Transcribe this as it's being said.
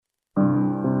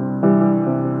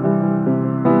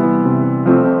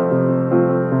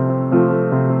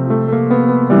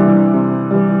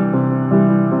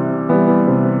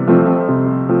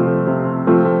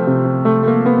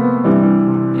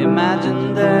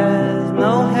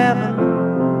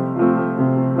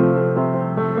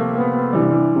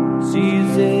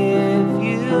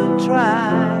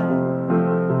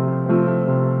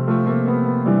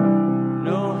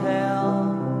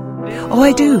Oh,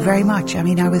 I do, very much. I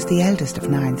mean, I was the eldest of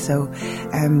 9, so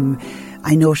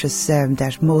I notice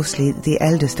that mostly the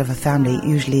eldest of a family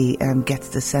usually gets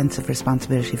the sense of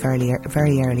responsibility very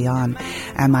early on.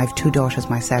 I have 2 daughters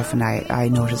myself, and I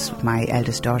notice with my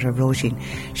eldest daughter, Roisin,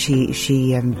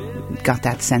 she got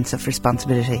that sense of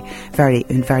responsibility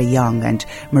very young, and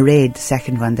Mairead, the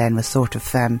second one, then was sort of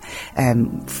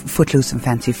footloose and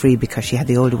fancy free because she had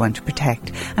the older one to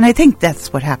protect. And I think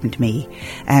that's what happened to me.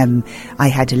 I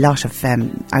had a lot of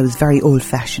I was very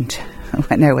old-fashioned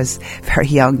when I was very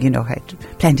young. I had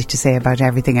plenty to say about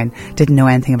everything and didn't know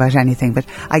anything about anything, but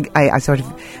I sort of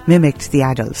mimicked the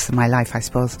adults in my life, I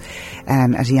suppose,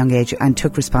 at a young age, and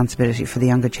took responsibility for the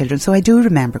younger children. So I do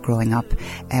remember growing up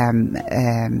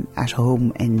at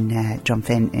home in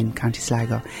Drumfin in County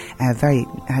Sligo. I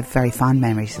have very fond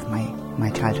memories of my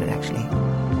childhood, actually.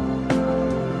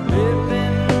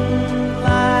 Living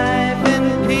life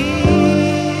in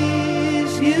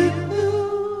peace,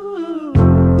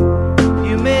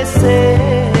 you may say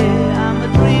I'm a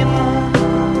dreamer,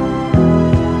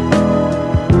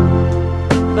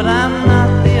 but I'm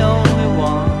not the only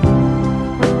one.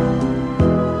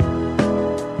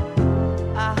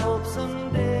 I hope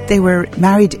someday. They were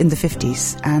married in the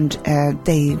 50s, and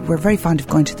they were very fond of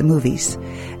going to the movies.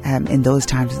 In those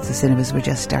times, the cinemas were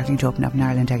just starting to open up in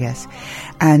Ireland, I guess.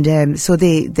 And so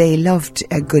they loved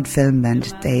a good film, and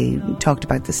they talked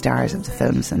about the stars of the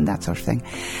films and that sort of thing.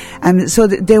 So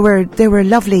they were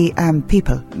lovely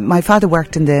people. My father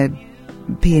worked in the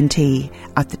P&T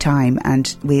at the time,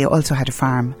 and we also had a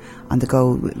farm on the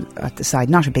go at the side.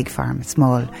 Not a big farm, a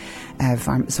small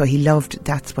farm. So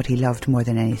that's what he loved more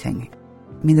than anything.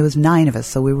 I mean, there was 9 of us,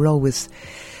 so we were always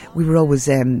there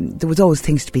was always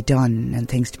things to be done and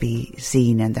things to be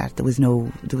seen, and that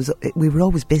we were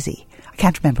always busy. I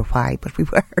can't remember why, but we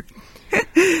were.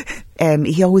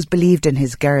 He always believed in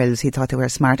his girls. He thought they were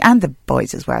smart, and the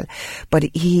boys as well. But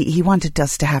he wanted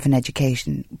us to have an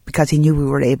education because he knew we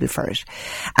were able for it.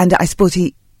 And I suppose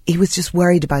he was just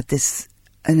worried about this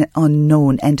an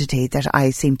unknown entity that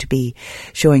I seem to be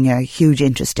showing a huge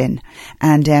interest in.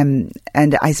 And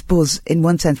I suppose in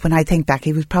one sense, when I think back,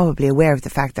 he was probably aware of the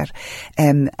fact that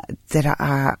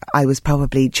I was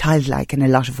probably childlike in a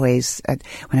lot of ways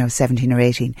when I was 17 or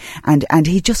 18. And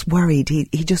he just worried.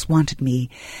 He just wanted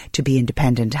me to be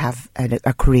independent, have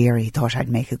a career. He thought I'd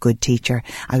make a good teacher.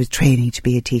 I was training to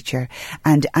be a teacher.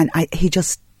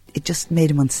 It just made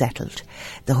him unsettled.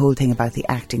 The whole thing about the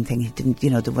acting thing, he didn't,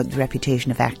 the reputation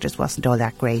of actors wasn't all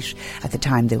that great at the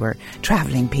time. They were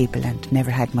travelling people and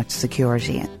never had much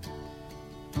security.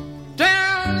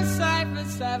 Down the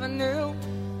Cypress Avenue,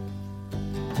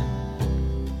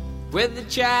 with the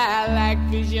childlike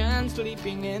vision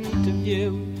sleeping into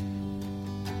view,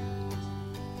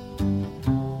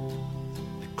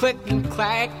 the click and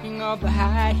clacking of the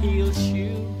high heel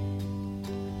shoe,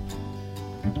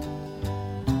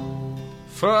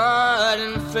 Ford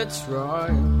and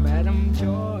Fitzroy, Madam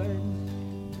Joy.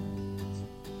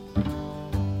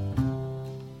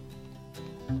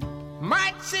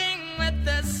 Marching with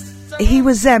the He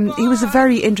was a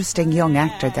very interesting young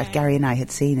actor that Gary and I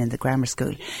had seen in the grammar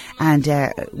school, and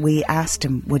we asked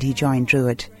him would he join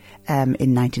Druid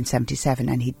in 1977,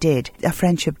 and he did. A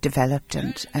friendship developed,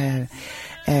 and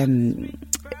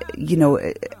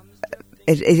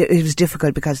It was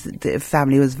difficult because the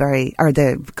family was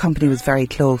the company was very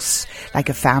close, like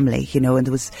a family, and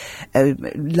there was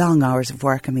long hours of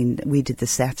work. I mean, we did the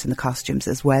sets and the costumes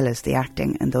as well as the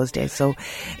acting in those days, so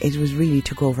it was really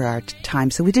took over our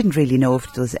time. So we didn't really know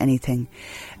if there was anything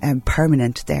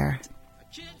permanent there.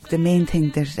 The main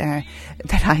thing that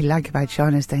I like about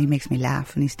Sean is that he makes me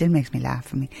laugh, and he still makes me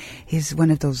laugh. I mean, he's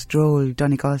one of those droll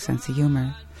Donegal sense of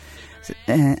humour.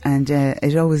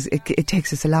 It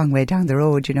takes us a long way down the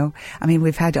road, I mean,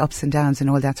 we've had ups and downs and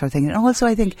all that sort of thing. And also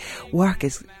I think work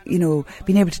is,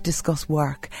 being able to discuss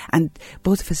work, and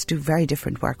both of us do very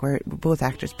different work. We're both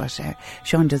actors, but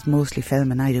Sean does mostly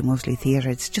film and I do mostly theatre.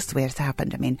 It's just the way it's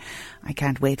happened. I mean, I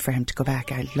can't wait for him to go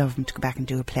back. I'd love him to go back and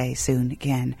do a play soon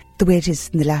again. The way it is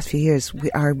in the last few years,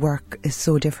 our work is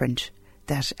so different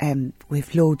that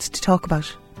we've loads to talk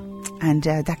about. And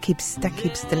that keeps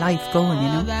the life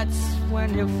going, That's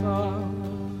when you fall.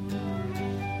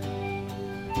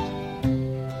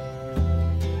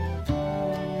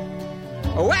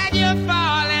 When you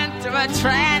fall into a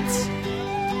trance,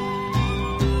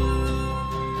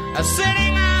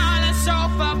 sitting on a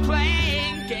sofa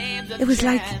playing games.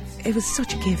 It was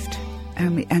such a gift. I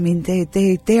mean,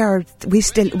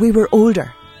 we were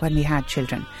older when we had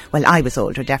children. Well, I was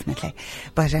older, definitely,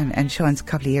 but and Sean's a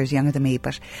couple of years younger than me.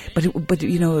 But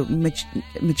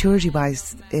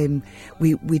maturity-wise,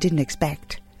 we didn't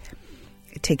expect.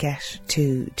 to get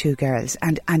to two girls,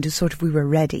 and to sort of, we were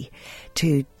ready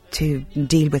to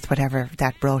deal with whatever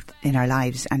that brought in our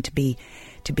lives, and to be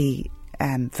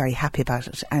very happy about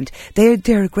it. And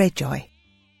they're a great joy.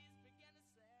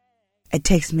 It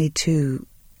takes me to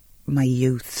my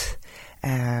youth.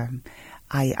 I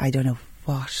don't know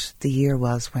what the year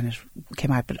was when it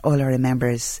came out, but all I remember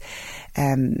is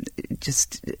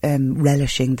just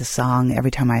relishing the song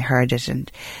every time I heard it,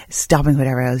 and stopping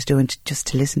whatever I was doing just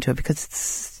to listen to it, because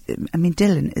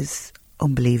Dylan is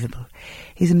unbelievable.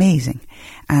 He's amazing.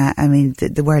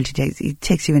 The world he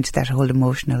takes you into that whole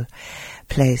emotional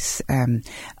place.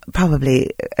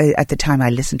 Probably at the time I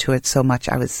listened to it so much,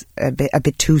 I was a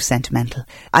bit too sentimental.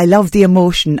 I love the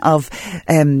emotion of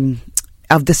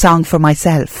the song for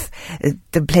myself.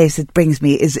 The place it brings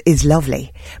me is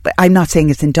lovely. But I'm not saying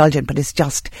it's indulgent, but it's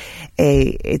just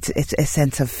it's a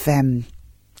sense of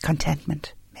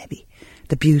contentment, maybe.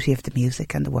 The beauty of the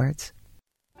music and the words.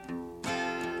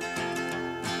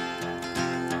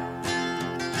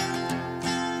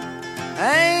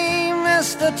 Hey,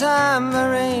 Mr.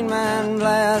 Tambourine Man,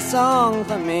 play a song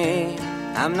for me.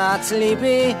 I'm not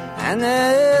sleepy, and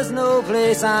there is no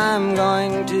place I'm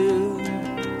going to.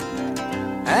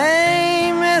 Hey,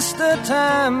 Mr.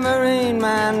 Tambourine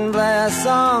Man, play a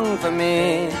song for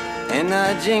me. In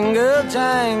the jingle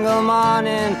jangle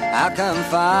morning, I'll come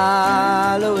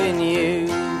following you.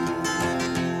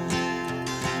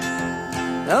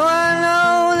 Though I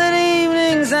know that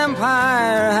evening's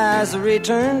empire has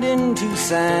returned into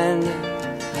sand,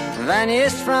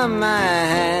 vanished from my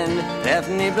hand, left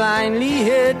me blindly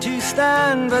here to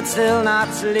stand, but still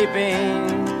not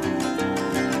sleeping.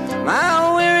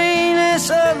 My weariness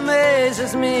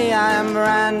amazes me, I am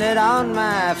branded on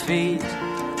my feet.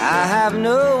 I have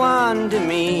no one to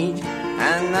meet,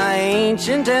 and the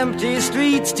ancient empty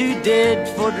streets too dead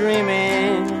for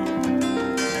dreaming.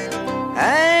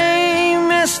 Hey,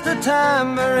 Mr.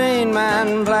 Tambourine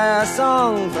Man, play a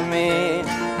song for me.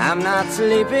 I'm not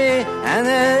sleepy, and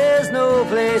there is no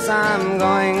place I'm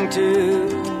going to.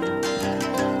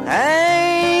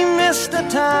 Hey, Mr.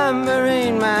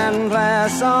 Tambourine Man, play a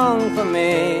song for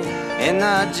me. In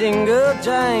the jingle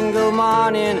jangle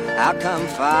morning, I'll come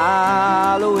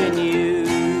following you.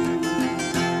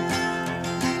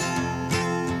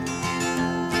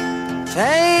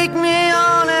 Take me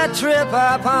on a trip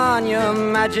upon your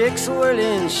magic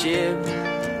swirling ship.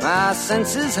 My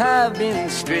senses have been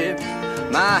stripped,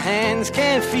 my hands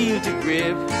can't feel to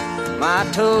grip, my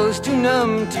toes too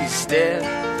numb to step.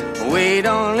 Wait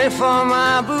only for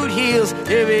my boot heels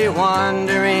to be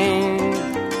wandering.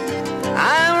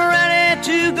 I'm ready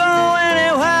to go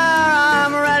anywhere,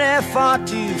 I'm ready for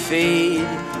to fade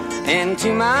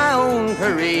into my own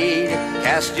parade.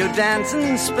 Cast your dance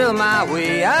and spill my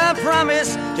way, I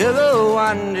promise to go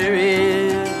under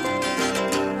it.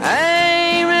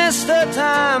 Hey, Mr.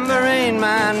 Tambourine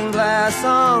Man, play a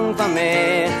song for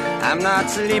me. I'm not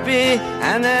sleepy,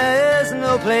 and there is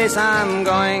no place I'm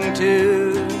going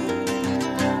to.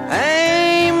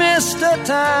 Hey, Mr.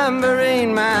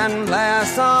 Tambourine Man, play a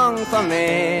song for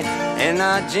me. In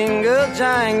the jingle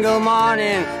jangle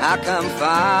morning, I come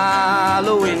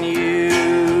following you.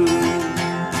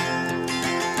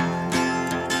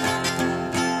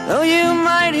 Though you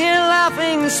might hear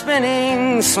laughing,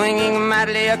 spinning, swinging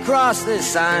madly across the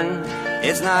sun,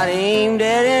 it's not aimed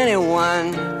at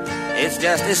anyone, it's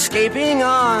just escaping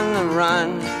on the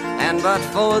run. And but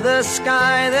for the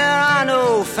sky, there are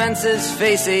no fences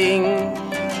facing.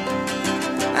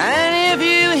 And if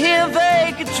you hear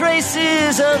vague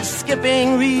traces of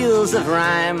skipping reels of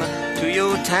rhyme to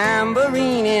your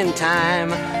tambourine in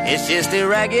time, it's just a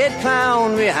ragged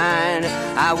clown behind.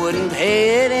 I wouldn't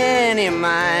pay it any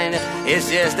mind. It's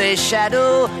just a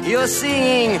shadow you're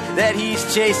seeing that he's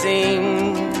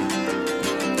chasing.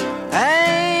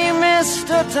 Hey,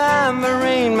 Mr.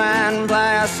 Tambourine Man,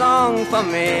 play a song for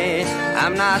me.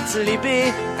 I'm not sleepy,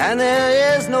 and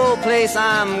there is no place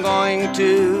I'm going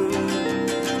to.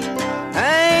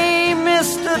 Hey,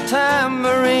 Mr.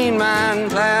 Tambourine Man,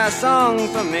 play a song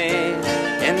for me.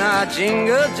 In the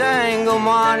jingle jangle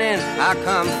morning, I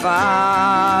come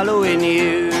following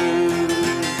you.